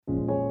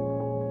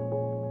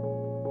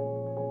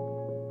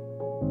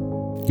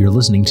You're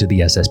listening to the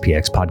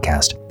SSPX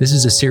podcast. This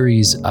is a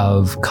series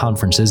of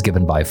conferences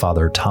given by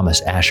Father Thomas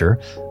Asher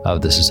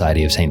of the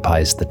Society of St.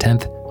 Pius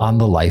X on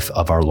the life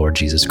of our Lord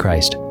Jesus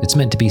Christ. It's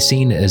meant to be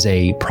seen as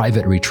a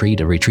private retreat,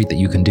 a retreat that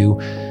you can do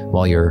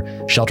while you're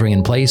sheltering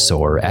in place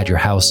or at your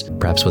house,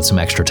 perhaps with some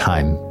extra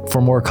time. For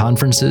more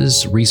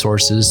conferences,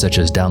 resources such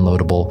as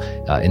downloadable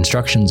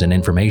instructions and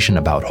information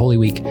about Holy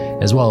Week,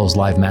 as well as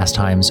live Mass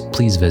times,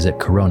 please visit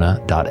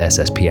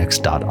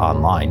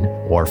corona.sspx.online.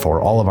 Or for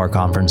all of our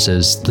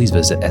conferences, please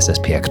visit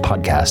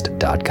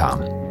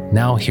sspxpodcast.com.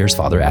 Now, here's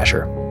Father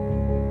Asher.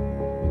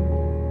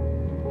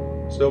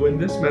 So in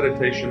this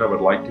meditation, I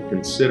would like to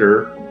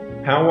consider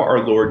how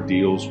our Lord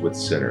deals with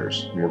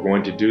sinners. And we're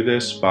going to do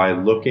this by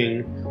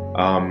looking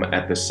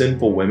at the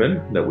sinful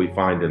women that we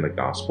find in the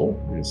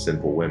gospel, and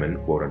sinful women,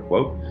 quote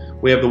unquote.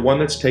 We have the one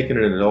that's taken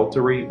in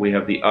adultery. We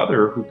have the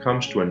other who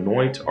comes to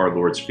anoint our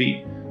Lord's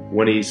feet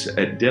when he's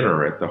at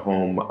dinner at the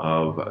home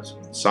of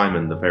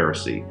Simon the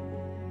Pharisee.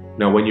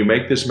 Now, when you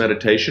make this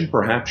meditation,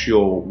 perhaps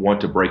you'll want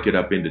to break it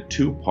up into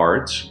two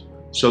parts.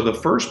 So the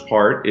first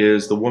part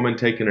is the woman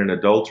taken in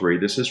adultery.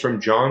 This is from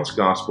John's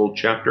Gospel,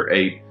 chapter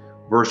 8,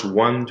 verse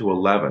 1 to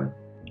 11.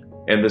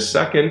 And the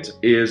second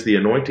is the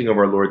anointing of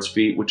our Lord's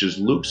feet, which is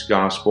Luke's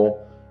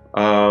Gospel,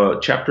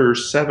 chapter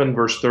 7,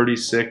 verse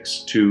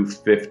 36 to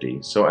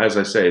 50. So as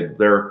I say,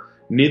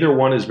 neither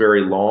one is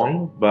very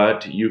long,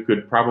 but you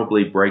could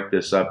probably break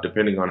this up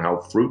depending on how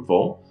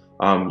fruitful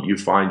you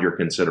find your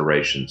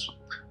considerations.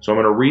 So I'm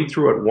going to read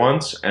through it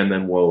once, and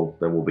then we'll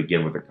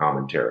begin with the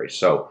commentary.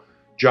 So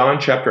John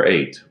chapter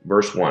 8,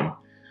 verse 1.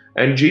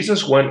 And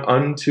Jesus went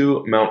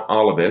unto Mount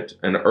Olivet,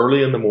 and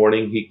early in the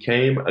morning he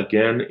came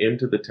again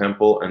into the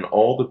temple, and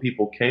all the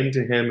people came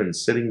to him, and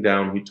sitting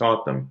down he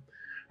taught them.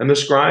 And the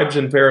scribes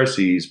and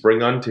Pharisees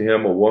bring unto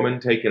him a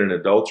woman taken in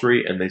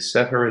adultery, and they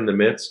set her in the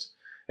midst,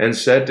 and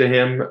said to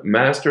him,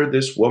 Master,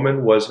 this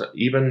woman was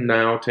even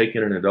now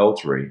taken in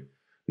adultery.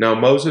 Now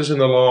Moses in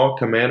the law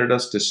commanded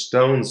us to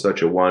stone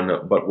such a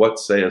one, but what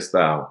sayest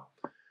thou?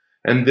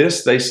 And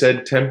this they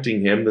said,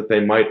 tempting him, that they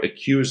might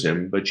accuse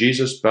him. But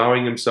Jesus,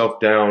 bowing himself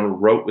down,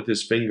 wrote with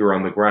his finger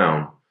on the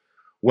ground.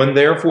 When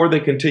therefore they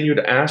continued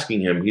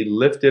asking him, he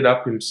lifted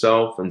up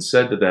himself and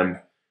said to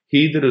them,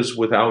 He that is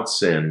without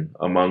sin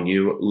among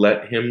you,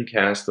 let him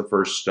cast the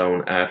first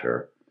stone at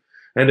her.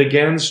 And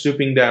again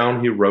stooping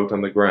down, he wrote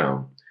on the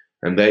ground.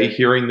 And they,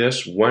 hearing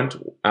this, went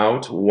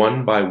out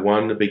one by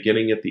one,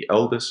 beginning at the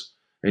eldest.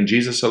 And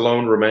Jesus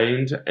alone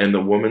remained, and the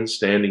woman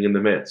standing in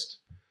the midst.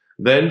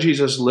 Then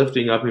Jesus,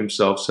 lifting up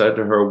himself, said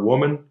to her,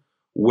 Woman,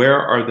 where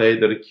are they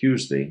that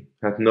accuse thee?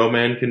 Hath no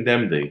man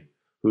condemned thee?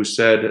 Who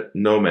said,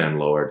 No man,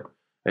 Lord.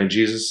 And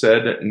Jesus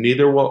said,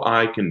 Neither will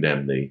I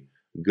condemn thee.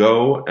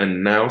 Go,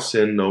 and now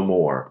sin no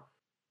more.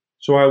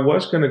 So I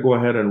was going to go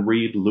ahead and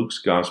read Luke's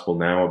Gospel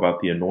now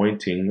about the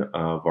anointing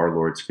of our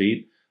Lord's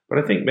feet, but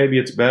I think maybe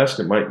it's best,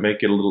 it might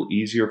make it a little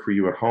easier for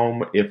you at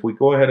home, if we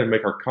go ahead and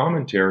make our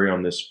commentary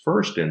on this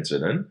first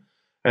incident,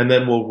 and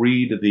then we'll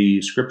read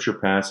the scripture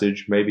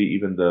passage, maybe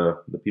even the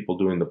people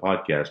doing the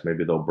podcast,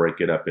 maybe they'll break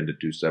it up into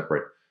two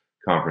separate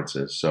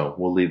conferences. So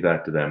we'll leave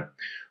that to them.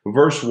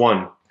 Verse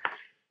 1,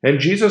 And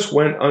Jesus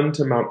went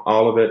unto Mount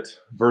Olivet.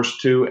 Verse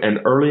 2,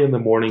 And early in the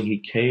morning he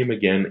came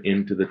again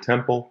into the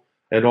temple,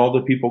 and all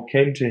the people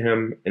came to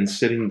him, and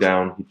sitting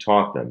down he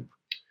taught them.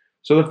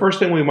 So the first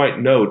thing we might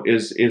note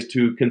is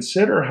to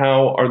consider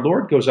how our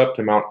Lord goes up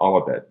to Mount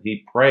Olivet.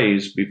 He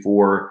prays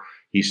before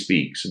he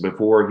speaks.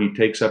 Before he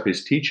takes up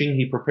his teaching,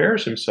 he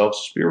prepares himself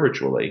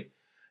spiritually.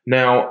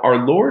 Now,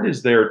 our Lord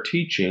is there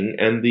teaching,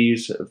 and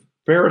these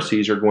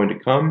Pharisees are going to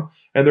come,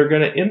 and they're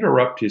going to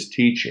interrupt his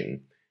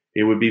teaching.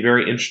 It would be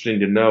very interesting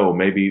to know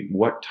maybe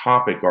what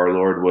topic our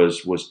Lord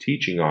was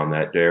teaching on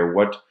that day, or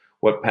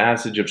what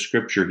passage of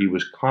Scripture he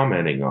was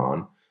commenting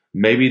on.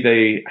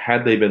 Maybe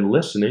had they been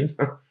listening,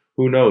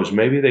 who knows,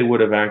 maybe they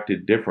would have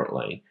acted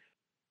differently.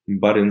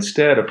 But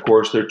instead, of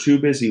course, they're too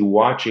busy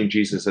watching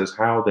Jesus as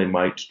how they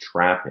might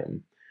trap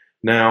him.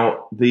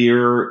 Now,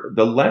 the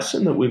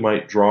lesson that we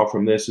might draw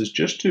from this is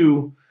just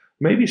to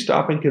maybe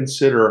stop and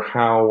consider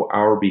how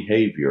our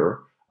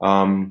behavior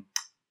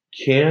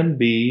can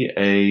be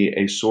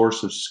a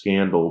source of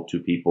scandal to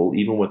people,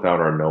 even without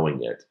our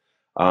knowing it.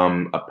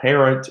 A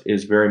parent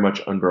is very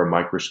much under a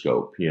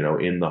microscope,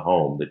 in the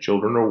home. The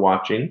children are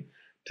watching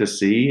to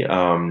see,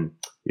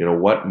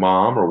 what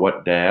mom or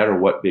what dad or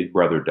what big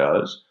brother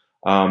does.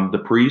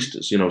 The priest,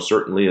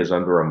 certainly is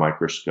under a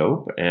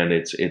microscope, and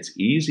it's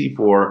easy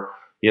for,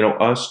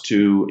 us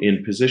to,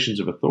 in positions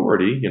of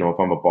authority, if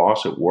I'm a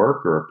boss at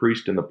work or a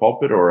priest in the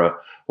pulpit or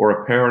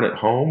a parent at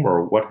home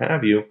or what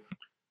have you,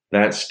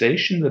 that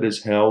station that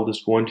is held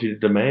is going to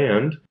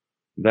demand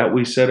that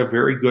we set a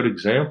very good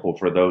example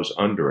for those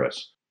under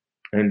us.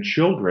 And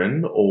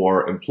children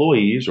or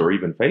employees or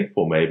even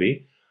faithful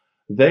maybe,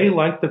 they,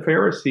 like the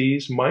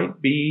Pharisees,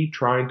 might be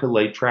trying to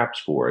lay traps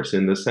for us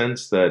in the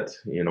sense that,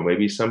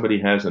 maybe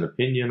somebody has an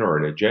opinion or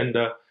an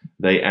agenda.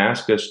 They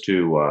ask us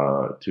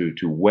to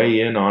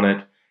weigh in on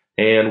it,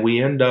 and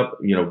we end up,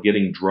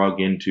 getting drug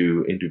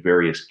into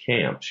various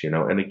camps,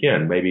 And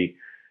again, maybe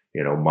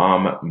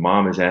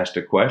Mom has asked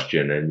a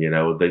question, and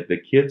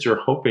the kids are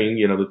hoping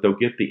that they'll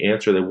get the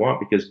answer they want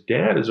because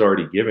dad is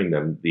already giving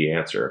them the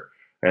answer,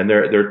 and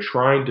they're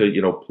trying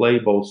to play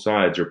both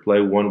sides or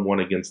play one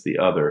against the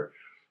other.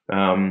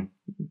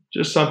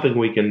 Just something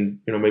we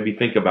can maybe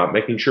think about,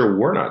 making sure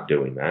we're not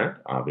doing that,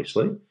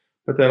 obviously,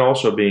 but then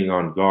also being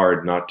on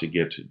guard not to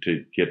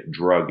get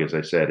drug, as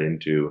I said,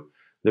 into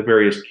the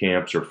various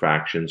camps or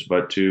factions,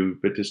 but to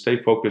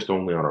stay focused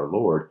only on our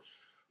Lord.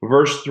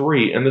 Verse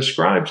 3, and the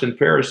scribes and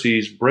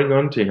Pharisees bring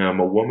unto him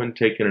a woman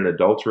taken in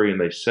adultery,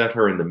 and they set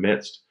her in the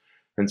midst,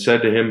 and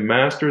said to him,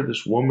 Master,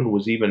 this woman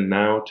was even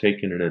now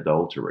taken in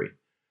adultery.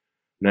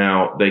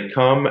 Now, they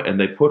come and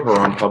they put her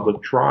on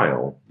public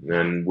trial,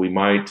 and we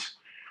might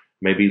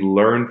maybe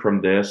learn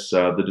from this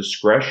the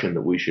discretion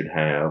that we should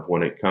have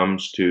when it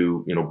comes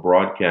to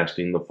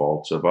broadcasting the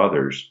faults of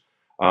others.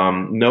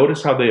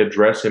 Notice how they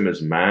address him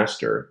as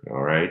master,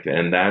 all right?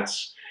 And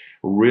that's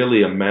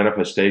really a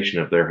manifestation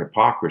of their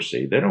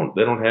hypocrisy. They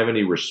don't have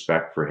any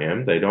respect for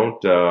him. They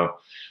don't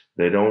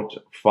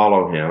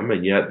follow him,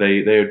 and yet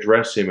they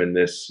address him in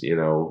this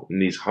in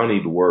these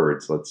honeyed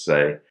words. Let's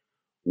say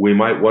we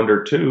might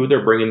wonder too.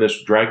 They're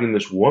dragging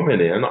this woman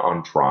in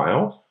on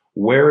trial.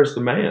 Where is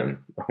the man?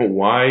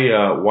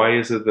 Why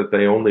is it that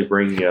they only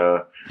bring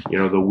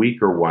the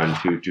weaker one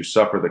to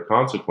suffer the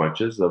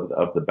consequences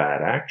of the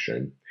bad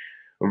action?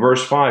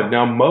 Verse 5,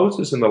 now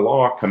Moses in the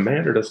law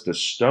commanded us to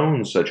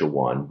stone such a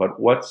one,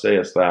 but what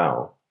sayest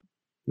thou?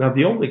 Now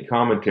the only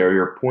commentary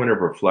or point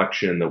of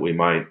reflection that we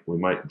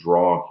might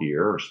draw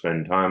here or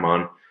spend time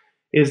on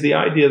is the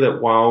idea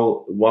that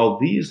while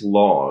these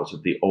laws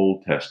of the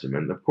Old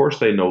Testament, of course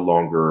they no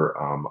longer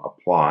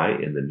apply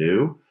in the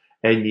New,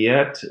 and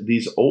yet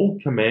these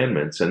old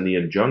commandments and the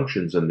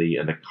injunctions and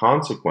the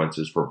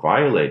consequences for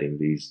violating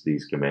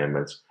these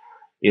commandments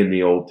in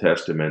the Old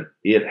Testament,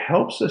 it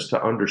helps us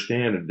to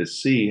understand and to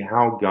see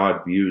how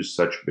God views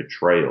such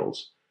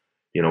betrayals.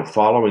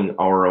 Following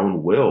our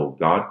own will,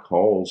 God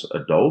calls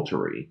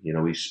adultery.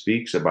 He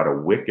speaks about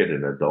a wicked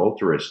and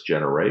adulterous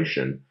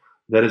generation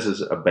that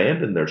has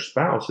abandoned their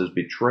spouse, has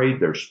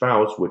betrayed their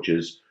spouse, which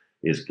is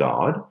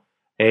God.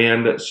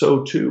 And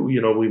so too,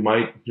 we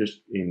might just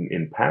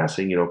in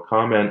passing,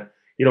 comment,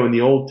 in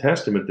the Old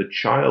Testament, the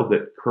child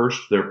that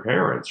cursed their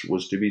parents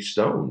was to be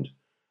stoned.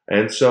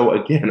 And so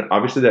again,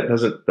 obviously that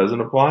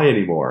doesn't apply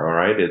anymore. All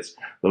right,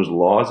 those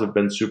laws have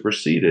been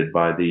superseded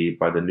by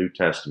the New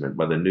Testament,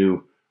 by the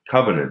new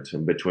covenant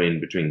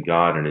between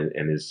God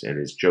and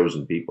his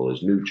chosen people,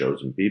 his new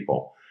chosen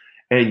people.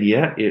 And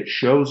yet it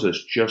shows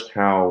us just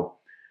how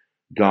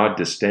God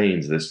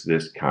disdains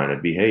this kind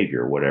of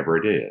behavior, whatever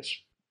it is.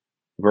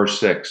 Verse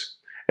 6,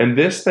 and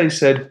this they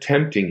said,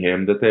 tempting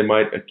him that they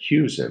might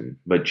accuse him.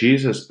 But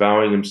Jesus,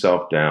 bowing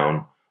himself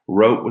down,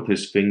 wrote with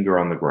his finger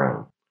on the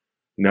ground.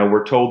 Now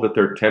we're told that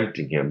they're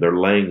tempting him. They're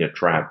laying a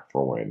trap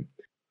for him.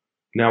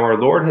 Now our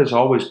Lord has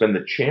always been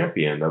the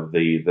champion of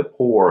the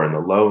poor and the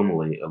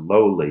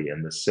lowly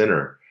and the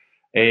sinner.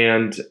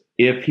 And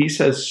if he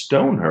says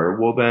stone her,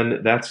 well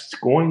then that's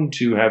going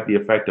to have the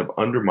effect of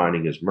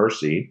undermining his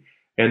mercy,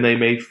 and they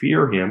may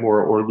fear him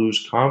or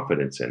lose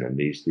confidence in him,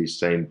 these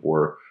same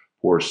poor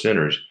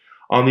sinners.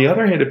 On the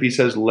other hand, if he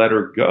says let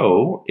her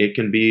go, it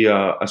can be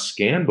a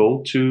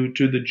scandal to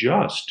the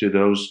just, to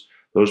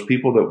those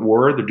people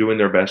they're doing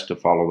their best to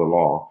follow the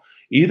law.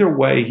 Either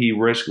way, he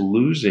risks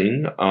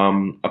losing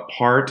a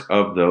part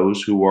of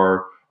those who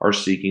are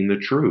seeking the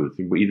truth,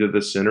 either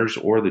the sinners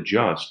or the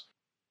just.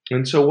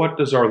 And so what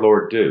does our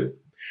Lord do?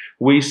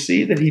 We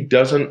see that he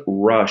doesn't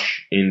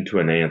rush into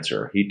an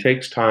answer. He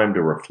takes time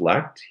to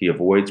reflect. He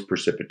avoids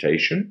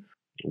precipitation,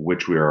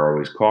 which we are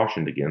always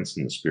cautioned against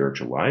in the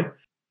spiritual life.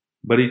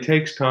 But he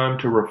takes time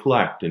to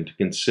reflect and to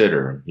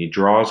consider. He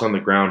draws on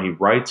the ground. He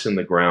writes in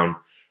the ground.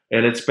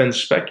 And it's been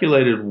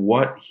speculated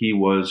what he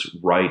was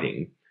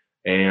writing.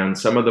 And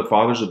some of the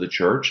fathers of the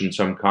church and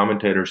some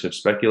commentators have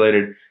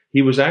speculated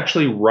he was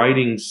actually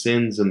writing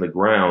sins in the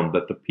ground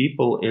that the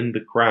people in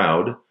the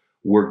crowd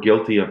were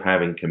guilty of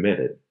having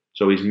committed.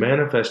 So he's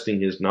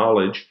manifesting his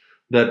knowledge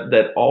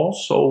that all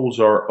souls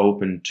are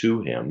open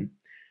to him.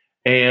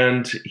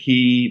 And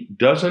he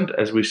doesn't,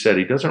 as we said,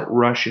 he doesn't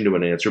rush into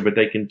an answer, but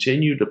they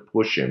continue to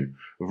push him.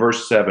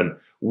 Verse 7,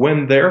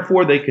 when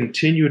therefore they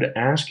continued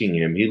asking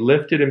him, he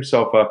lifted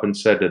himself up and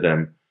said to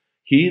them,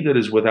 he that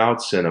is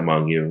without sin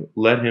among you,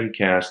 let him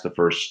cast the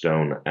first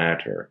stone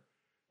at her.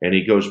 And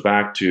he goes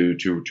back to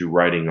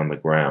writing on the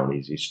ground.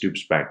 He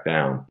stoops back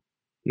down.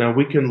 Now,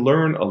 we can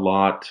learn a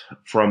lot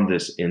from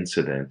this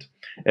incident.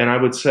 And I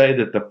would say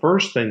that the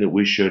first thing that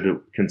we should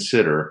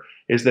consider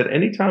is that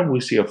anytime we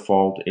see a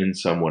fault in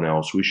someone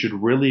else, we should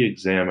really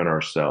examine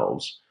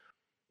ourselves.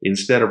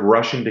 Instead of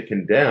rushing to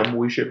condemn,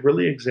 we should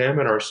really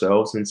examine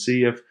ourselves and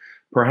see if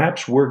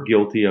perhaps we're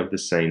guilty of the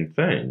same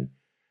thing.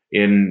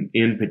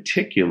 In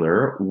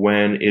particular,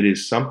 when it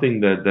is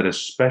something that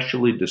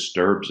especially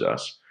disturbs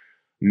us.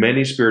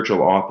 Many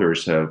spiritual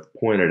authors have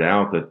pointed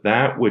out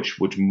that which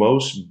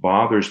most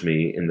bothers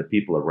me in the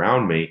people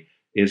around me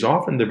is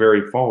often the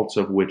very faults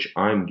of which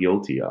I'm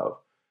guilty of.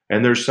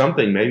 And there's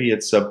something, maybe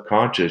it's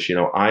subconscious,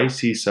 I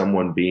see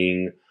someone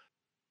being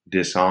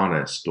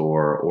dishonest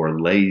or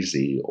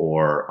lazy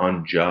or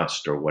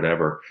unjust or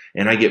whatever,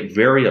 and I get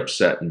very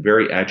upset and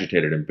very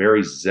agitated and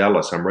very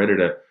zealous. I'm ready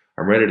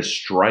to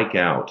strike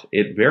out.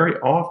 It very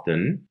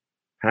often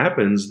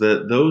happens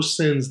that those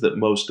sins that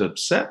most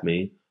upset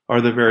me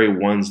are the very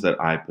ones that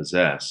I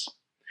possess.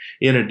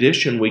 In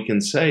addition, we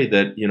can say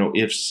that,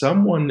 if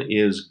someone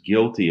is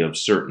guilty of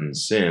certain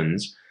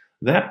sins,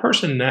 that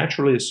person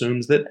naturally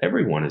assumes that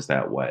everyone is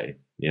that way.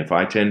 If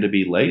I tend to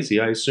be lazy,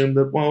 I assume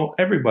that, well,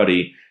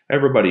 everybody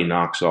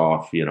knocks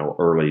off,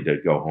 early to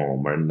go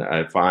home. And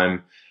if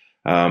I'm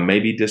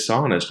maybe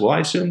dishonest, well, I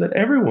assume that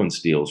everyone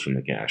steals from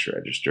the cash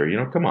register.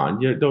 Come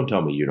on, don't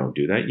tell me you don't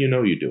do that. You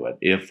do it.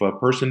 If a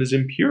person is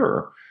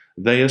impure,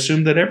 they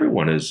assume that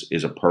everyone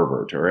is a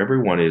pervert, or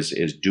everyone is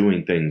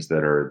doing things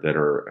that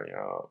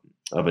are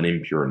of an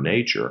impure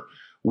nature.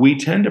 We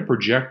tend to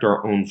project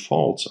our own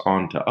faults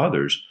onto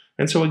others.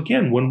 And so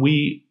again, when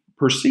we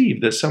perceive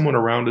that someone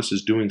around us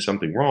is doing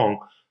something wrong,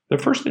 the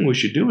first thing we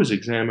should do is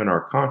examine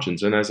our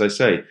conscience. And as I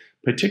say,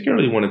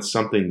 particularly when it's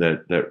something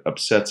that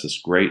upsets us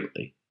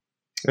greatly.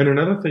 And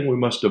another thing we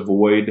must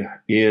avoid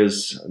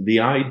is the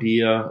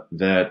idea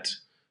that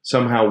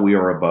somehow we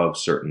are above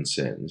certain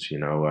sins.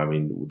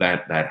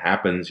 That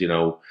happens,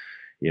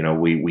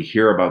 we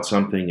hear about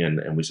something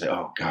and we say,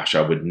 oh gosh,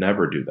 I would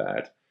never do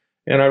that.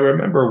 And I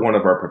remember one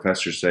of our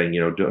professors saying,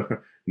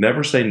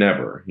 never say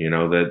never,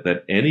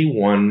 that any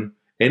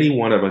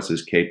one of us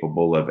is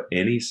capable of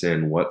any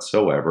sin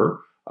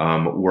whatsoever,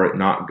 were it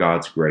not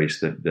God's grace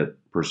that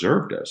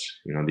preserved us.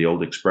 The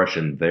old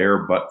expression, there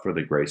but for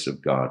the grace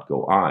of God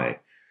go I.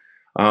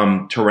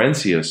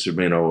 Terentius,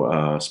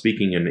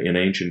 speaking in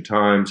ancient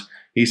times,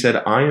 he said,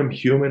 I am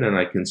human and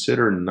I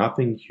consider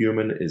nothing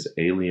human is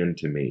alien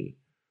to me.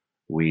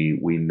 We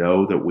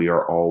know that we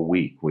are all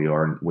weak. We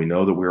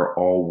know that we are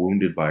all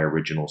wounded by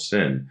original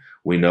sin.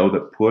 We know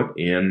that put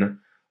in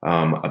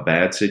a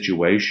bad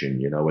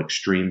situation,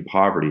 extreme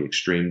poverty,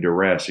 extreme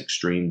duress,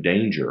 extreme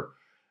danger,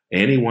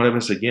 any one of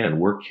us, again,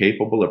 we're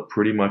capable of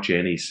pretty much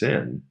any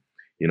sin.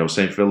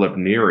 St. Philip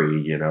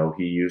Neri,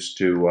 he used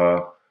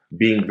to,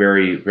 being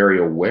very, very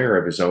aware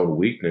of his own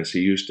weakness, he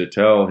used to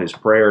tell his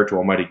prayer to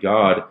Almighty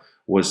God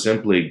was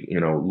simply,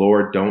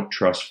 Lord, don't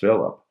trust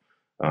Philip.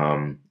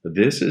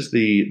 This is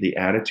the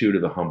attitude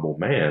of the humble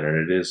man,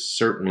 and it is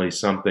certainly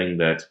something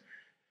that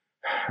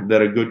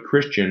a good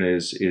Christian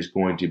is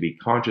going to be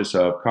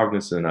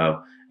cognizant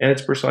of, and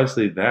it's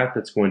precisely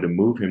that's going to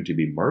move him to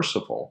be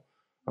merciful.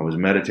 I was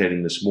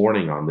meditating this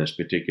morning on this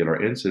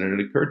particular incident,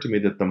 and it occurred to me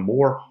that the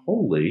more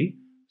holy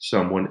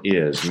someone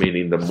is,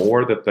 meaning the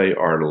more that they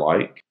are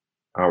like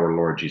our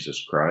Lord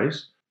Jesus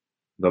Christ,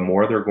 the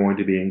more they're going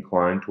to be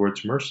inclined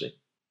towards mercy.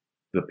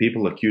 The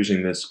people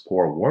accusing this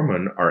poor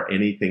woman are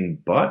anything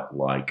but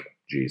like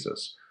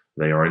Jesus.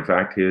 They are, in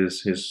fact,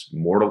 his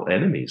mortal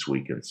enemies,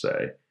 we can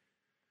say.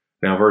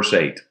 Now, verse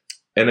 8,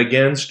 and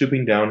again,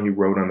 stooping down, he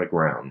wrote on the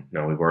ground.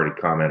 Now, we've already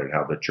commented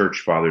how the church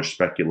fathers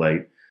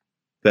speculate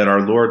that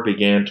our Lord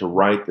began to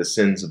write the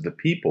sins of the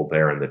people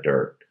there in the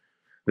dirt.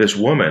 This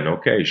woman,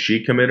 okay,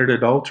 she committed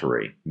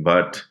adultery,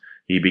 but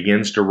he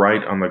begins to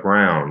write on the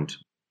ground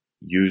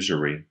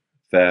usury,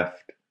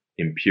 theft,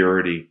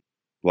 impurity,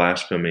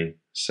 blasphemy,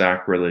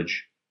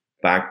 sacrilege,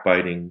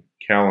 backbiting,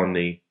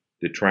 calumny,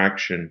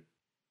 detraction.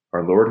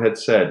 Our Lord had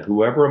said,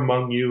 whoever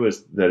among you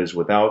that is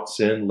without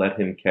sin, let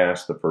him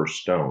cast the first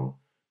stone.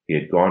 He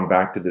had gone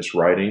back to this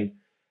writing.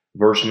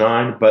 Verse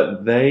 9,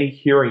 but they,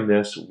 hearing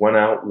this, went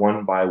out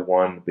one by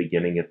one,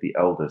 beginning at the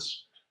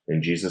eldest.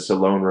 And Jesus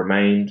alone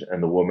remained,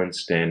 and the woman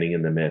standing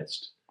in the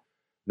midst.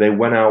 They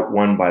went out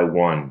one by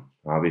one.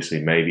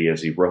 Obviously, maybe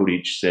as he wrote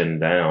each sin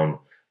down,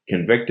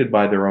 convicted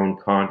by their own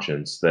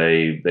conscience,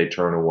 they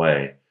turn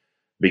away.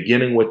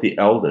 Beginning with the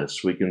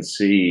eldest, we can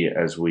see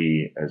as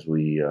we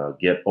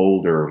get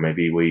older,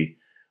 maybe we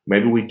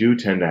do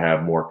tend to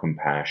have more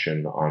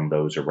compassion on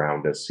those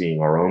around us,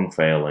 seeing our own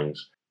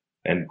failings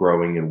and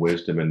growing in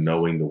wisdom and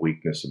knowing the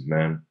weakness of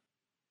men.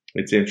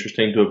 It's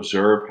interesting to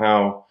observe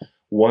how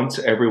once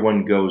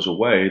everyone goes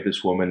away,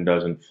 this woman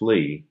doesn't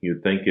flee.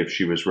 You'd think if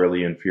she was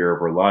really in fear of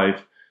her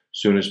life,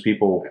 soon as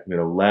people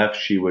left,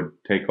 she would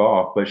take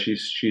off. But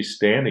she's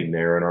standing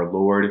there, and our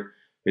Lord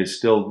is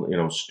still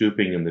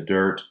stooping in the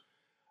dirt.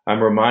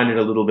 I'm reminded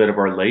a little bit of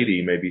Our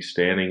Lady maybe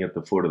standing at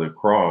the foot of the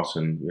cross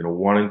and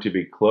wanting to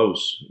be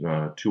close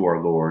to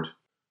our Lord.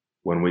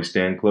 When we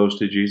stand close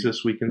to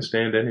Jesus, we can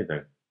stand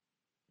anything.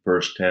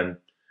 Verse 10,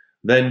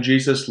 then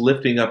Jesus,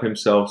 lifting up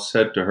himself,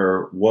 said to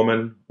her,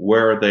 woman,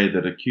 where are they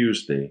that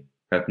accused thee?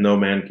 Hath no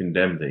man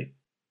condemned thee?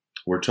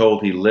 We're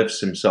told he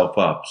lifts himself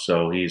up,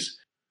 so he's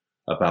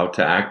about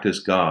to act as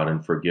God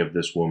and forgive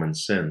this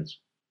woman's sins.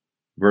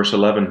 Verse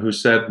 11, who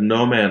said,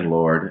 no man,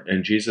 Lord.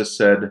 And Jesus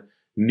said,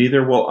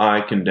 neither will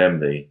I condemn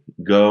thee.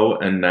 Go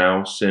and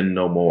now sin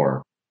no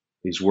more.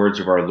 These words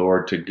of our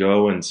Lord, to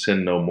go and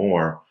sin no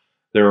more,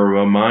 they're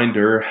a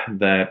reminder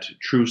that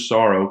true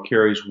sorrow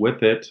carries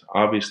with it,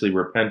 obviously,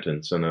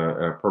 repentance and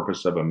a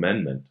purpose of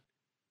amendment.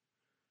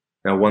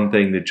 Now, one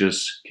thing that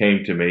just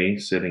came to me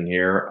sitting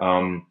here,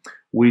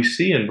 we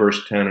see in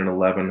verse 10 and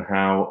 11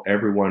 how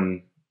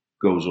everyone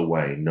goes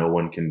away. No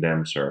one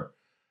condemns her.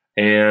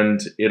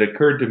 And it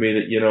occurred to me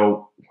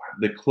that,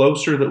 the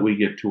closer that we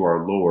get to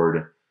our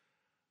Lord,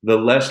 the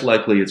less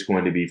likely it's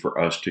going to be for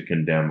us to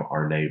condemn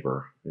our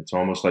neighbor. It's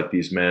almost like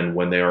these men,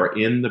 when they are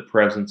in the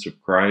presence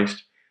of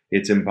Christ,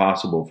 it's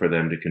impossible for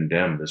them to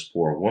condemn this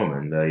poor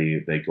woman.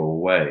 They go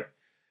away.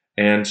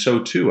 And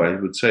so, too, I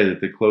would say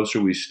that the closer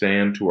we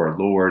stand to our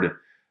Lord,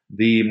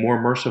 the more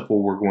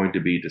merciful we're going to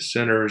be to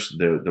sinners,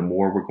 the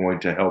more we're going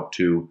to help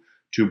to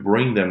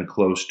bring them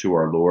close to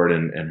our Lord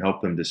and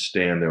help them to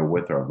stand there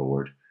with our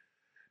Lord.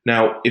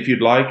 Now, if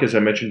you'd like, as I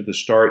mentioned at the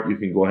start, you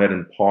can go ahead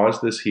and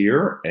pause this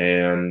here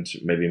and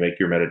maybe make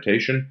your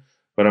meditation.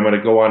 But I'm going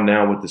to go on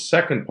now with the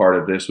second part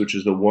of this, which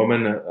is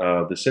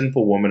the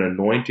sinful woman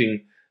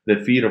anointing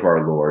the feet of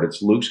our Lord.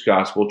 It's Luke's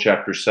Gospel,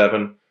 chapter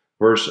 7,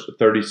 verse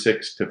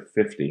 36 to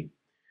 50.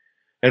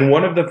 And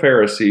one of the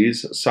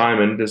Pharisees,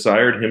 Simon,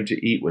 desired him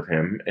to eat with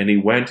him, and he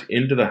went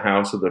into the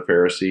house of the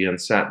Pharisee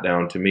and sat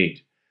down to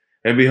meat.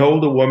 And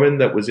behold, a woman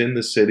that was in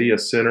the city, a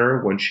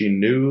sinner, when she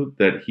knew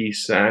that he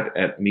sat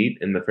at meat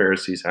in the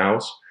Pharisee's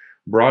house,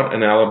 brought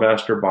an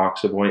alabaster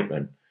box of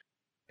ointment.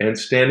 And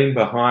standing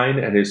behind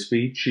at his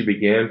feet, she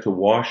began to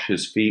wash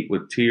his feet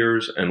with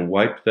tears and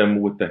wiped them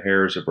with the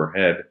hairs of her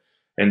head,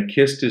 and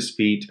kissed his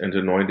feet and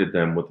anointed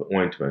them with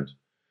ointment.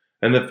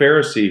 And the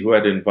Pharisee who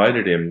had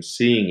invited him,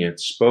 seeing it,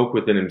 spoke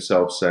within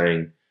himself,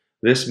 saying,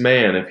 This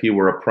man, if he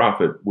were a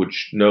prophet, would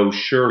know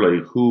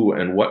surely who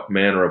and what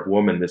manner of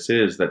woman this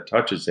is that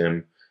touches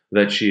him,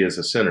 that she is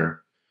a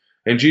sinner.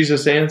 And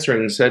Jesus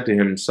answering said to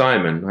him,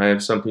 Simon, I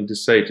have something to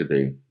say to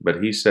thee.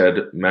 But he said,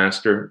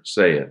 Master,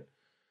 say it.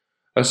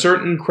 A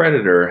certain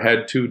creditor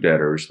had 2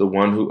 debtors, the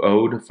one who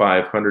owed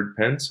 500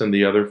 pence and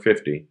the other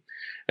 50.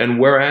 And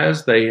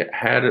whereas they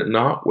had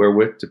not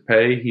wherewith to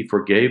pay, he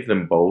forgave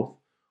them both.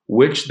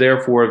 Which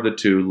therefore of the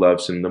 2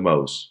 loves him the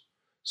most?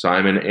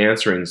 Simon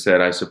answering said,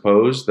 I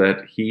suppose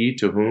that he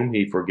to whom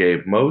he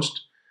forgave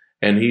most.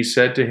 And he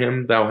said to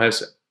him, Thou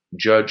hast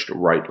judged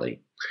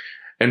rightly.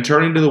 And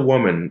turning to the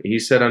woman, he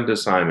said unto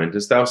Simon,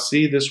 Dost thou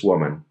see this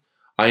woman?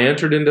 I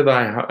entered into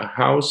thy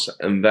house,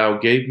 and thou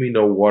gave me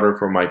no water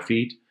for my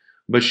feet,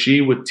 but she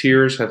with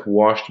tears hath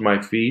washed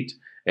my feet,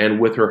 and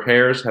with her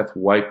hairs hath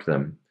wiped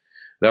them.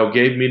 Thou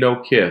gave me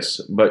no kiss,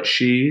 but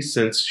she,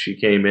 since she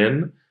came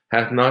in,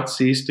 hath not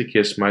ceased to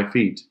kiss my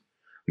feet.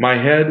 My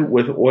head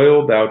with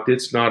oil thou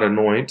didst not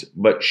anoint,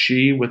 but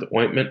she with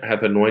ointment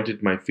hath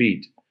anointed my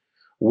feet.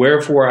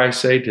 Wherefore I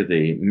say to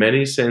thee,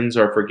 many sins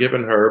are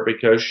forgiven her,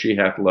 because she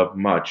hath loved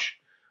much.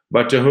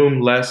 But to whom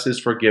less is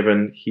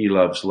forgiven, he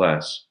loves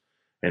less.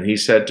 And he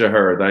said to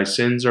her, Thy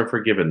sins are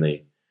forgiven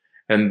thee.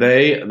 And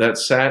they that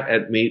sat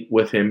at meat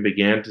with him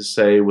began to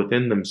say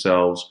within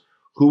themselves,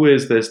 Who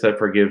is this that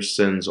forgives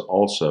sins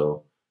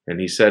also?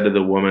 And he said to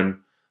the woman,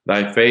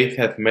 Thy faith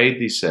hath made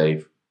thee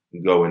safe.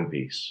 Go in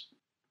peace.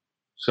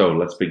 So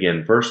let's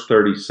begin. Verse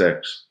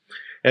 36.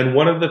 And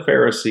one of the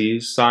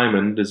Pharisees,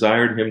 Simon,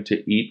 desired him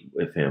to eat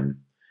with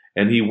him.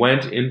 And he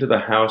went into the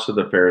house of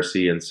the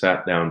Pharisee and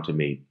sat down to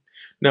meat.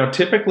 Now,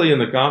 typically in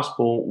the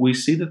gospel, we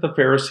see that the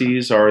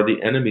Pharisees are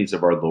the enemies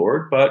of our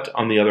Lord, but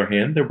on the other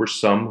hand, there were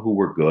some who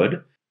were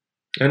good.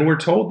 And we're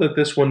told that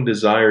this one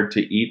desired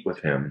to eat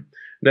with him.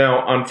 Now,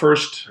 on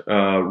first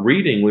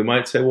reading, we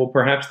might say, well,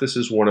 perhaps this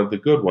is one of the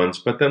good ones.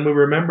 But then we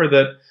remember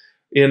that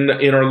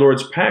in our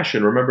Lord's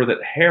Passion, remember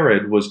that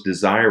Herod was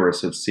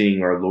desirous of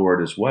seeing our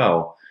Lord as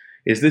well.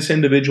 Is this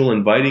individual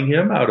inviting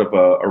him out of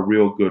a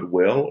real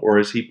goodwill, or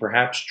is he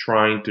perhaps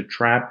trying to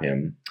trap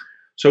him?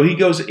 So he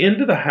goes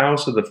into the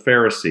house of the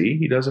Pharisee.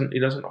 He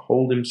doesn't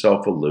hold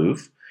himself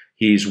aloof.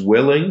 He's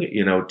willing,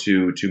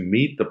 to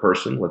meet the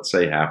person, let's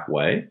say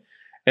halfway.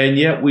 And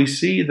yet we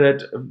see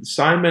that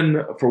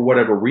Simon, for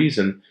whatever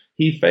reason,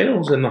 he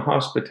fails in the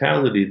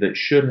hospitality that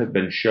should have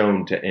been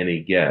shown to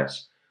any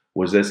guest.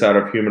 Was this out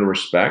of human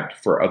respect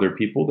for other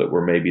people that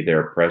were maybe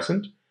there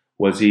present?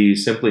 Was he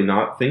simply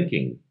not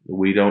thinking?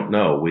 We don't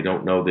know. We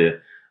don't know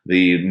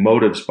the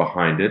motives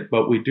behind it,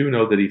 but we do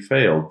know that he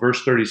failed.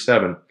 Verse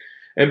 37,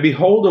 And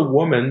behold, a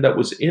woman that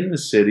was in the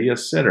city, a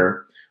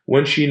sinner,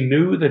 when she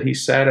knew that he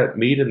sat at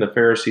meat in the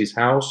Pharisee's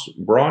house,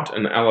 brought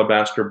an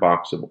alabaster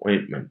box of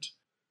ointment.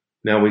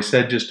 Now, we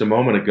said just a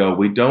moment ago,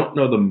 we don't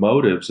know the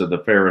motives of the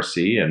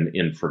Pharisee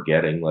in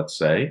forgetting, let's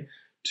say,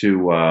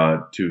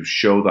 to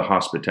show the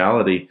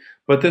hospitality.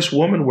 But this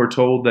woman, we're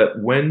told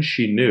that when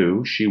she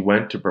knew, she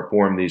went to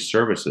perform these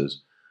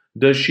services.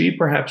 Does she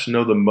perhaps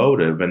know the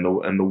motive and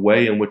the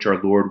way in which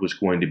our Lord was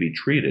going to be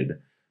treated?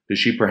 Does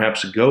she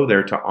perhaps go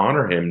there to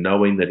honor him,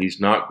 knowing that he's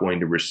not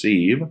going to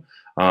receive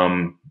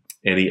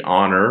any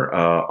honor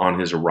on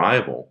his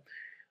arrival?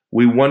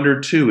 We wonder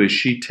too: is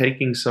she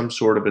taking some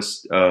sort of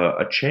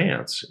a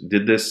chance?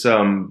 Did this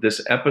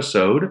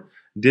episode,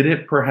 did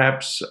it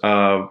perhaps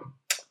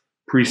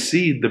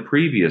precede the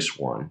previous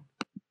one?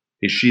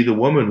 Is she the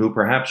woman who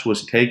perhaps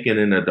was taken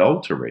in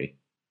adultery?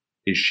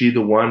 Is she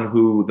the one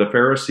who the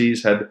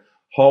Pharisees had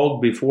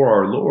hauled before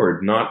our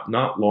Lord not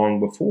long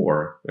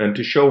before. And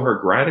to show her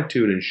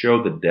gratitude and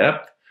show the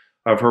depth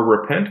of her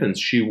repentance,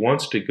 she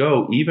wants to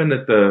go even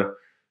at the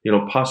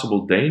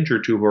possible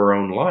danger to her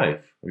own life.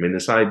 I mean,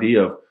 this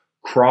idea of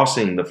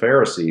crossing the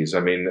Pharisees, I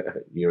mean,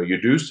 you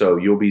do so,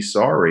 you'll be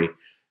sorry.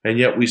 And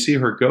yet we see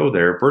her go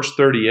there. Verse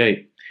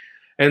 38,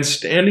 and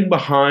standing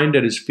behind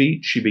at his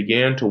feet, she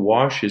began to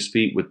wash his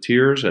feet with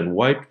tears and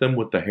wiped them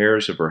with the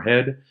hairs of her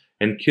head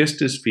and kissed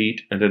his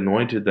feet and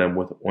anointed them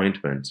with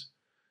ointment.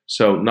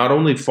 So not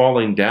only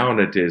falling down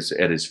at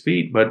his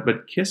feet,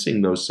 but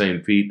kissing those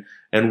same feet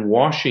and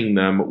washing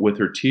them with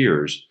her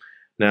tears.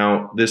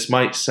 Now, this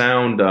might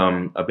sound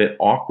a bit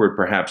awkward,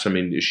 perhaps. I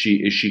mean, is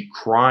she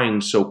crying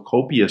so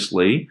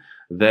copiously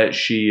that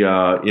she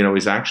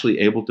is actually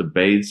able to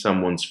bathe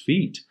someone's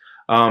feet?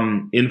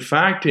 In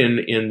fact,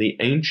 in the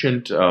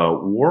ancient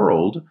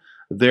world,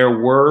 there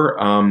were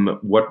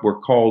what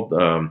were called,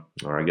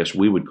 or I guess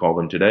we would call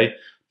them today,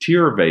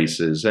 tear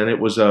vases, and it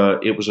was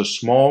a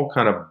small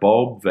kind of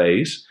bulb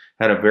vase,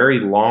 had a very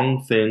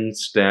long, thin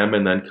stem,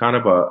 and then kind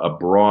of a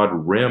broad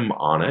rim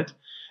on it.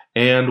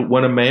 And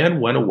when a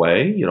man went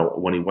away,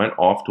 when he went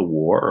off to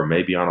war or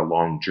maybe on a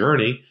long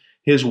journey,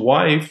 his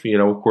wife,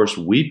 of course,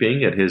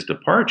 weeping at his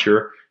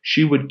departure,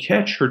 she would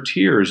catch her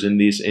tears in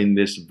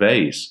this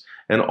vase.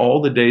 And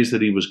all the days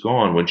that he was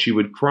gone, when she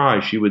would cry,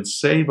 she would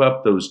save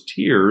up those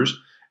tears.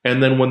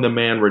 And then when the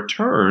man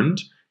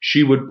returned,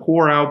 she would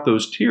pour out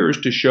those tears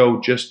to show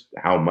just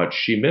how much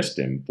she missed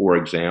him, for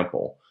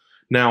example.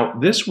 Now,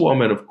 this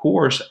woman, of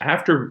course,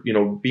 after,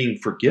 being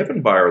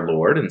forgiven by our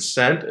Lord and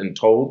sent and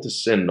told to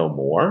sin no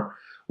more,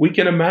 we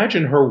can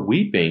imagine her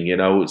weeping,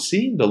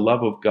 seeing the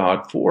love of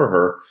God for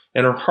her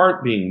and her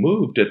heart being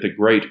moved at the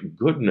great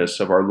goodness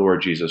of our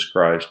Lord Jesus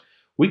Christ.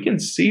 We can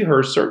see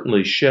her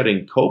certainly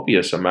shedding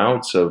copious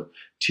amounts of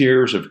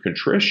tears of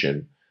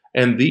contrition.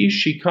 And these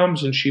she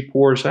comes and she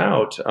pours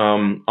out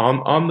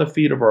on the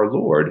feet of our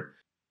Lord.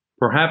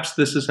 Perhaps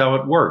this is how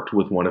it worked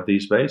with one of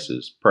these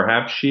vases.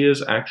 Perhaps she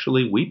is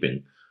actually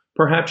weeping.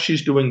 Perhaps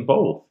she's doing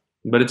both.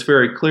 But it's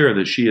very clear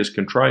that she is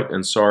contrite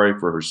and sorry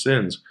for her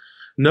sins.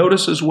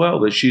 Notice as well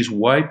that she's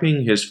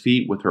wiping his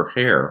feet with her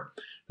hair.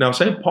 Now,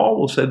 St. Paul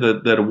will say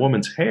that a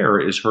woman's hair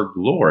is her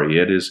glory.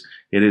 It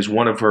is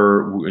one of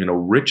her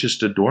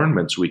richest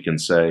adornments, we can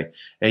say.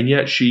 And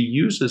yet she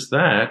uses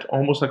that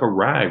almost like a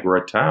rag or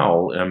a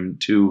towel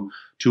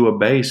to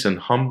abase and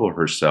humble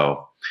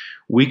herself.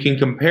 We can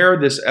compare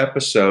this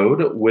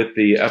episode with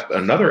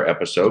another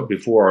episode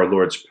before our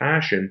Lord's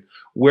Passion,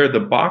 where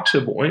the box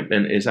of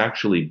ointment is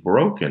actually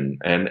broken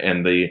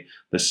and the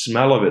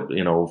smell of it,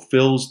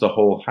 fills the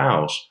whole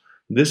house.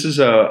 This is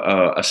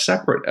a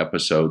separate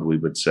episode, we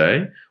would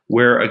say,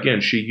 where,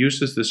 again, she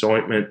uses this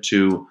ointment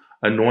to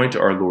anoint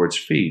our Lord's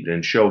feet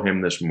and show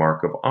him this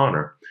mark of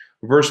honor.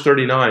 Verse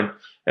 39,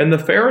 and the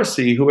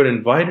Pharisee who had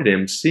invited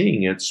him,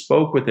 seeing it,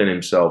 spoke within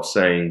himself,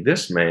 saying,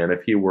 this man,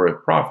 if he were a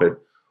prophet,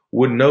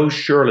 would know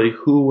surely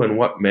who and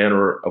what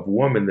manner of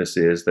woman this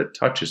is that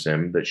touches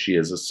him, that she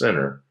is a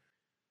sinner.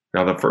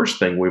 Now, the first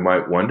thing we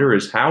might wonder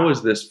is, how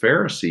is this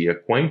Pharisee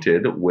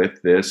acquainted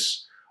with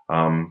this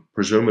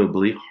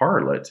presumably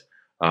harlot?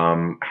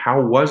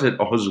 How was it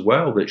as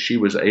well that she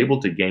was able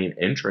to gain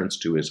entrance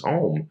to his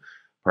home?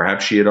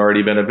 Perhaps she had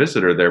already been a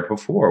visitor there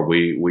before.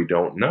 We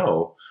don't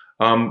know.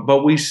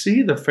 But we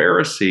see the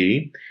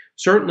Pharisee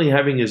certainly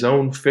having his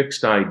own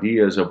fixed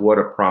ideas of what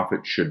a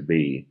prophet should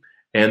be.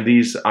 And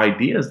these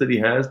ideas that he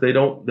has, they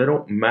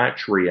don't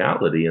match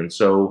reality. And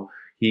so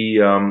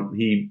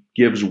he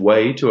gives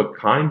way to a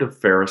kind of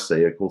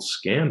Pharisaical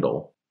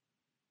scandal.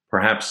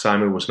 Perhaps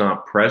Simon was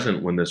not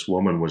present when this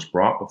woman was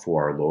brought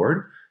before our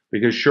Lord,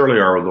 because surely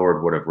our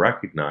Lord would have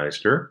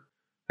recognized her.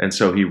 And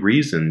so he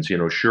reasons,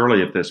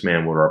 surely if this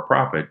man were a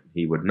prophet,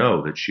 he would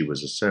know that she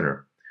was a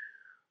sinner.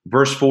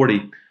 Verse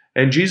 40,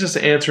 and Jesus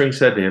answering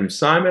said to him,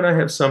 Simon, I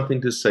have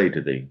something to say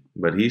to thee.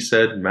 But he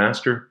said,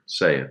 Master,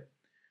 say it.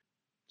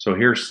 So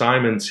here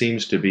Simon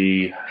seems to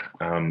be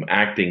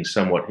acting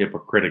somewhat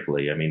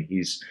hypocritically. I mean,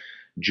 he's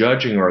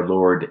judging our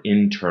Lord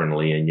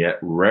internally and yet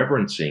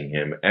reverencing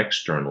him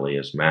externally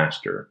as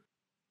master.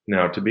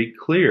 Now, to be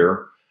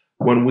clear,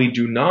 when we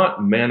do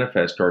not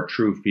manifest our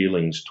true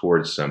feelings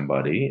towards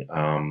somebody,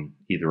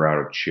 either out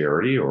of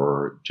charity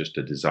or just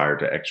a desire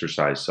to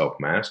exercise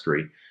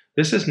self-mastery,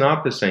 this is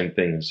not the same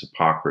thing as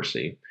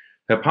hypocrisy.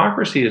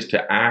 Hypocrisy is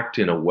to act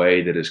in a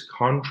way that is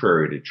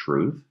contrary to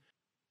truth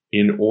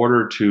in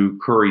order to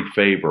curry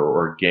favor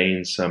or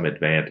gain some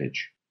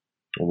advantage.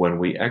 When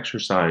we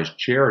exercise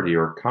charity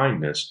or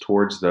kindness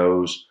towards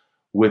those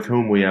with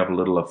whom we have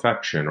little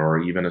affection or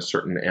even a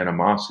certain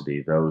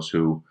animosity, those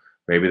who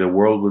maybe the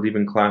world would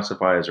even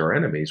classify as our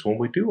enemies, when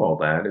we do all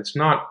that, it's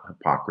not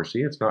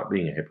hypocrisy, it's not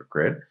being a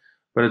hypocrite,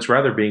 but it's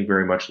rather being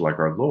very much like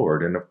our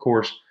Lord. And of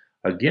course,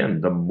 again,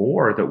 the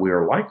more that we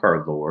are like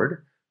our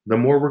Lord, the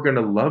more we're going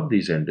to love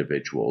these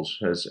individuals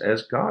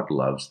as God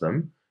loves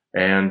them.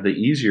 And the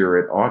easier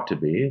it ought to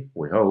be,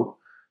 we hope,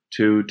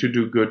 to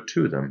do good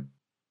to them.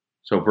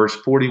 So verse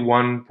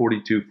 41,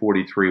 42,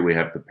 43, we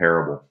have the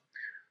parable.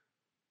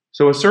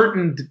 So a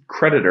certain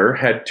creditor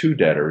had two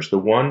debtors, the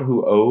one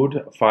who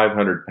owed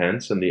 500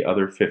 pence and the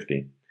other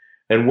 50.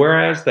 And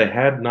whereas they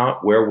had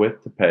not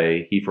wherewith to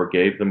pay, he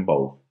forgave them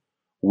both.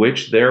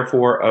 Which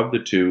therefore of the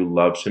two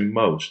loves him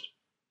most?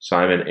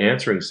 Simon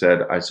answering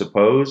said, I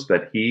suppose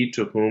that he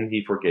to whom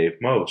he forgave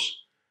most.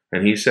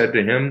 And he said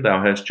to him,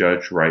 Thou hast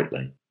judged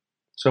rightly.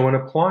 So in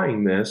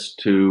applying this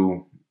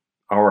to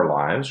our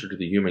lives or to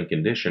the human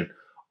condition,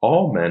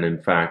 all men,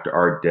 in fact,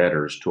 are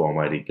debtors to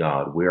Almighty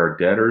God. We are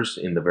debtors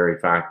in the very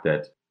fact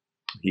that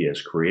He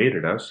has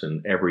created us,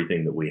 and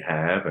everything that we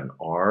have and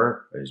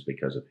are is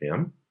because of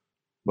Him.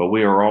 But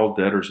we are all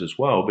debtors as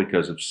well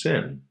because of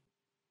sin.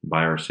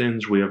 By our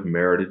sins we have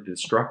merited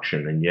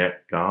destruction, and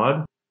yet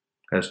God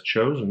has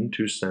chosen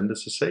to send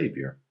us a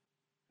Savior.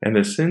 And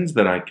the sins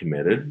that I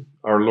committed,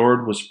 our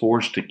Lord was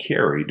forced to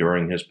carry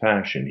during His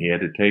passion. He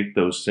had to take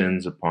those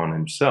sins upon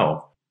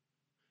Himself.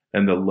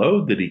 And the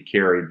load that He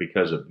carried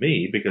because of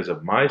me, because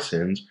of my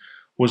sins,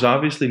 was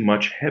obviously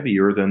much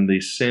heavier than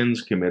the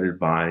sins committed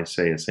by,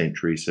 say, a St.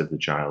 Teresa of the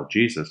Child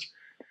Jesus.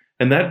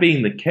 And that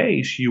being the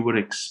case, you would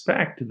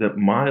expect that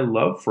my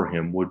love for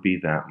Him would be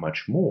that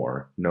much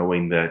more,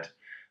 knowing that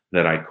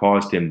I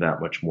caused Him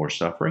that much more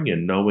suffering,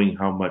 and knowing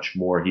how much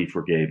more He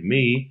forgave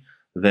me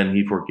than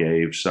He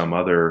forgave some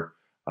other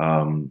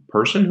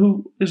person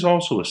who is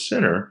also a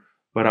sinner,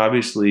 but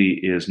obviously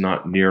is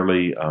not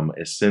nearly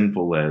as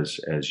sinful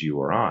as you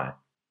or I.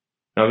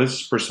 Now, this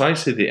is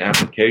precisely the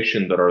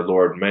application that our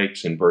Lord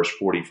makes in verse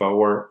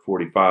 44,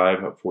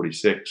 45,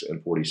 46,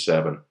 and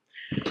 47.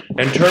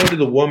 And turning to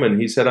the woman,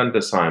 He said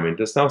unto Simon,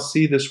 Dost thou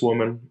see this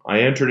woman? I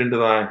entered into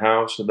thy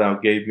house, and thou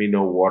gave me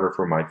no water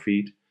for my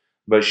feet,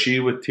 but she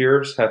with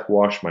tears hath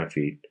washed my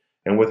feet,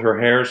 and with her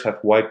hairs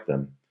hath wiped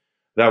them.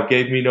 Thou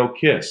gave me no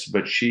kiss,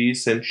 but she,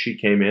 since she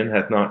came in,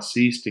 hath not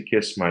ceased to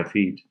kiss my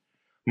feet.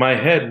 My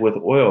head with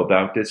oil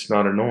thou didst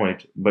not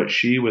anoint, but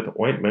she with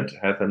ointment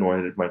hath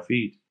anointed my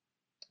feet.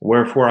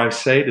 Wherefore I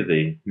say to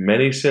thee,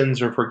 many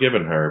sins are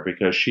forgiven her,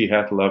 because she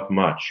hath loved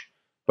much.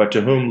 But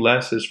to whom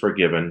less is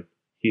forgiven,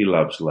 he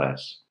loves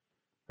less.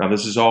 Now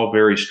this is all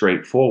very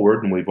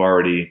straightforward, and we've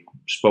already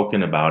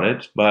spoken about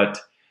it, but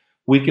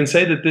we can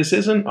say that this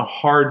isn't a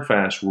hard,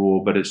 fast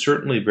rule, but it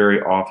certainly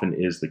very often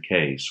is the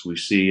case. We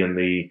see in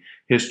the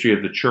history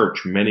of the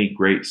church many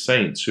great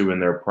saints who in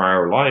their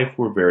prior life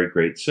were very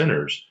great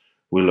sinners.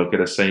 We look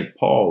at a St.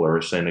 Paul or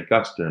a St.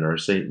 Augustine or a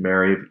St.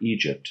 Mary of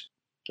Egypt,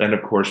 and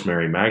of course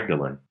Mary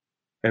Magdalene.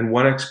 And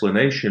one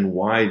explanation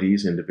why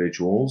these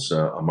individuals,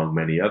 among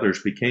many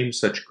others, became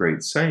such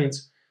great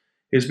saints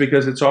is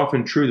because it's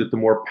often true that the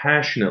more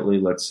passionately,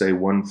 let's say,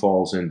 one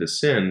falls into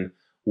sin,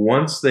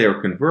 once they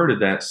are converted,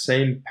 that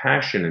same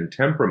passion and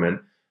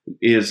temperament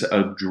is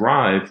a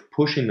drive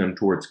pushing them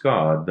towards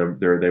God.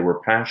 They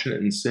were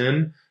passionate in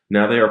sin,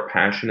 now they are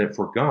passionate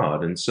for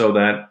God. And so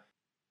that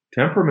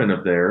temperament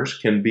of theirs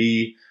can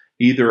be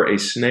either a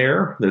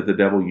snare that the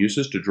devil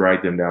uses to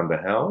drag them down to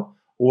hell,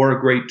 or a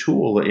great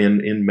tool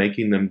in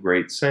making them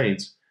great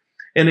saints.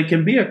 And it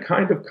can be a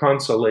kind of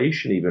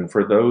consolation even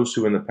for those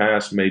who in the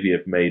past maybe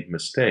have made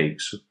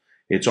mistakes.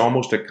 It's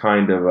almost a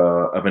kind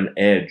of an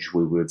edge,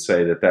 we would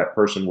say, that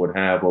person would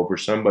have over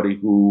somebody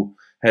who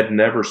had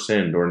never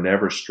sinned or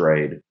never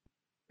strayed.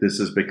 This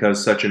is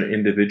because such an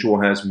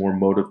individual has more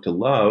motive to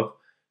love,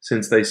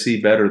 since they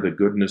see better the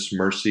goodness,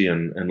 mercy,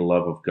 and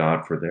love of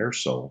God for their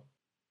soul.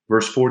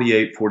 Verse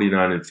 48,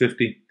 49, and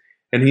 50,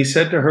 And he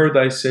said to her,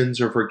 Thy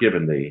sins are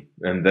forgiven thee.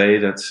 And they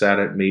that sat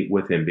at meat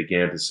with him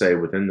began to say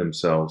within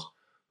themselves,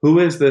 Who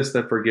is this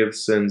that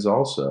forgives sins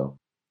also?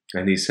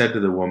 And he said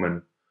to the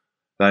woman,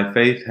 Thy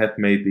faith hath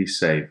made thee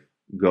safe.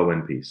 Go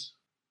in peace.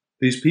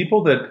 These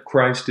people that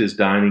Christ is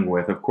dining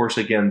with, of course,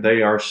 again,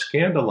 they are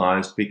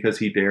scandalized because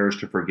he dares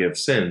to forgive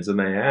sins. And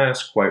they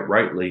ask, quite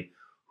rightly,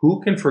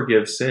 who can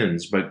forgive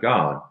sins but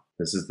God?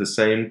 This is the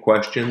same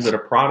question that a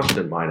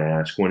Protestant might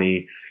ask when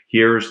he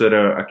hears that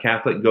a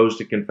Catholic goes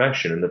to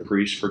confession and the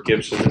priest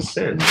forgives him his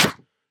sins.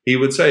 He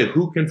would say,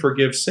 who can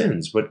forgive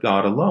sins but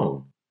God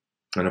alone?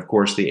 And of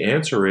course, the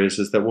answer is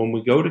that when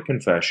we go to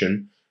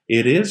confession,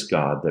 it is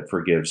God that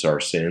forgives our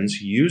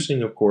sins,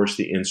 using, of course,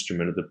 the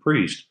instrument of the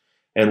priest.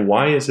 And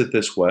why is it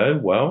this way?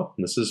 Well,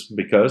 this is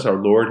because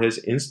our Lord has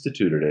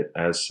instituted it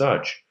as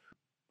such.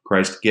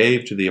 Christ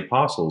gave to the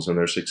apostles and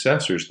their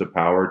successors the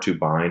power to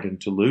bind and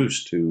to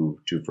loose, to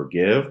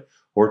forgive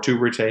or to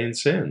retain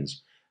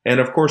sins. And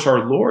of course,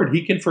 our Lord,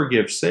 he can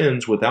forgive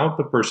sins without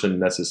the person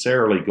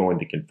necessarily going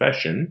to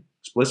confession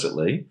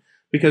explicitly,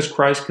 because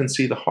Christ can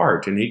see the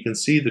heart and he can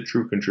see the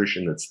true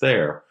contrition that's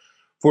there.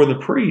 For the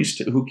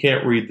priest who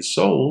can't read the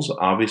souls,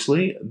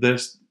 obviously,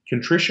 this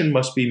contrition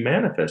must be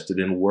manifested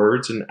in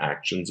words and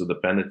actions of the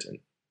penitent.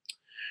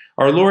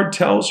 Our Lord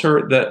tells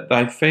her that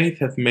thy faith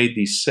hath made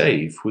thee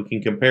safe. We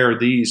can compare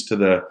these to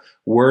the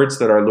words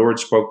that our Lord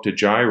spoke to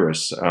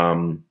Jairus,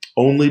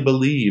 only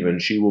believe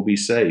and she will be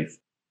safe.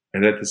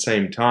 And at the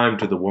same time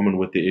to the woman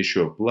with the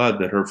issue of blood,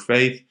 that her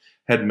faith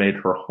had made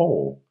her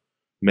whole,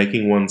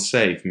 making one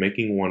safe,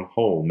 making one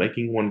whole,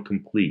 making one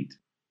complete.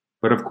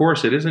 But of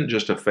course, it isn't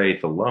just a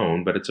faith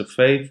alone, but it's a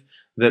faith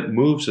that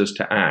moves us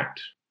to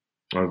act.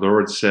 Our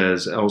Lord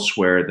says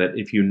elsewhere that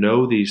if you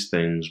know these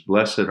things,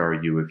 blessed are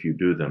you if you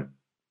do them.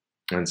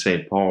 And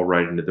St. Paul,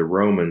 writing to the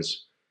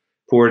Romans,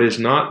 for it is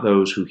not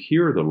those who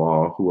hear the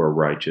law who are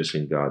righteous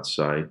in God's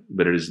sight,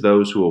 but it is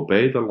those who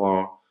obey the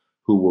law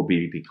who will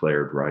be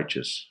declared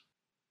righteous.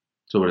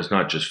 So it is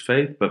not just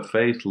faith, but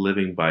faith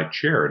living by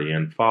charity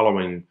and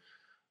following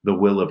the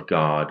will of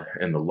God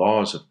and the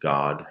laws of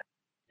God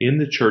in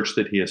the church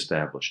that He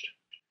established.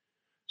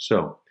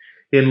 So,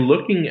 in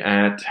looking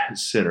at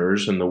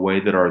sinners and the way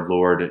that our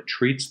Lord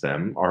treats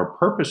them, our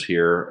purpose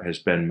here has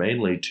been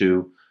mainly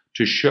to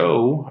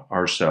show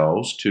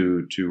ourselves,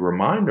 to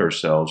remind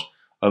ourselves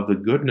of the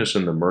goodness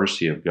and the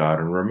mercy of God,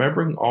 and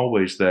remembering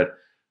always that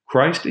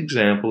Christ's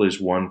example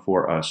is one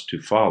for us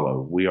to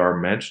follow. We are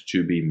meant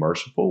to be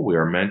merciful. We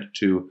are meant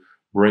to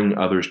bring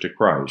others to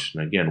Christ.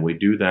 And again, we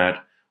do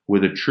that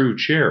with a true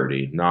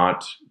charity,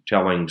 not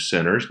telling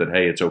sinners that,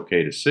 hey, it's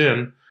okay to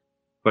sin,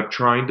 but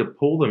trying to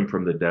pull them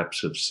from the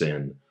depths of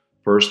sin,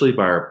 firstly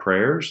by our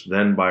prayers,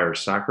 then by our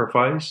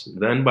sacrifice,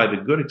 then by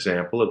the good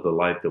example of the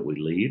life that we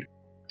lead.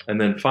 And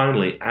then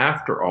finally,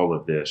 after all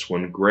of this,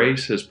 when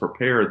grace has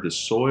prepared the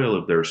soil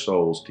of their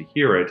souls to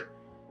hear it,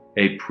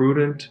 a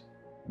prudent,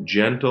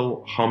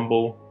 gentle,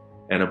 humble,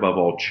 and above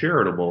all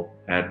charitable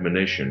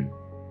admonition.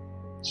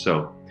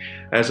 So,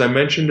 as I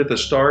mentioned at the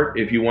start,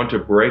 if you want to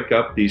break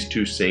up these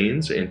two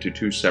scenes into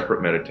two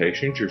separate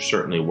meditations, you're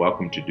certainly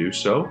welcome to do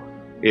so.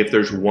 If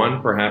there's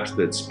one perhaps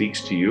that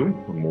speaks to you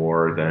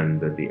more than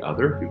the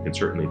other, you can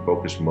certainly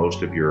focus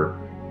most of your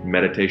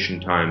meditation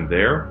time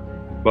there.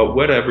 But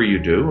whatever you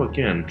do,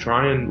 again,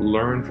 try and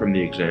learn from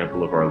the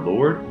example of our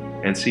Lord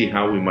and see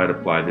how we might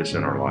apply this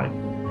in our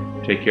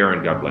life. Take care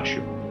and God bless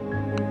you.